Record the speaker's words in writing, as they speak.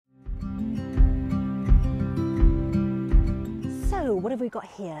So what have we got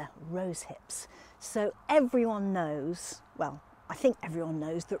here? Rose hips. So everyone knows, well, I think everyone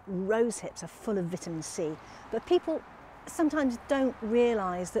knows that rose hips are full of vitamin C, but people sometimes don't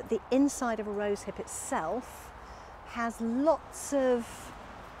realise that the inside of a rose hip itself has lots of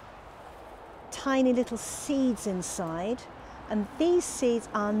tiny little seeds inside, and these seeds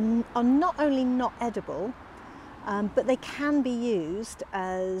are not only not edible, but they can be used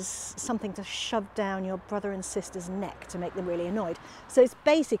as something to shove down your brother and sister's neck to make them really annoyed. So it's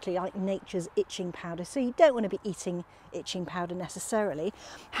basically like nature's itching powder. So you don't want to be eating itching powder necessarily.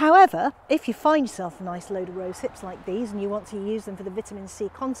 However, if you find yourself a nice load of rose hips like these and you want to use them for the vitamin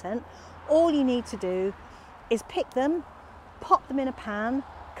C content, all you need to do is pick them, pop them in a pan,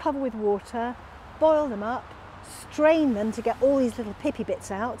 cover with water, boil them up, strain them to get all these little pippy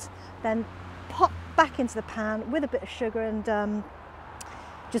bits out, then pop back into the pan with a bit of sugar and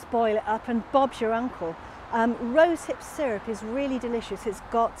just boil it up, and Bob's your uncle. Rosehip syrup is really delicious. It's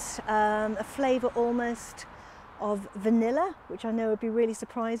got a flavour almost of vanilla, which I know would be really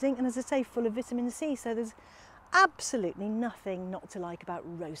surprising, and as I say, full of vitamin C, so there's absolutely nothing not to like about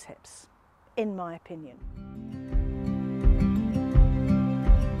rose hips, in my opinion.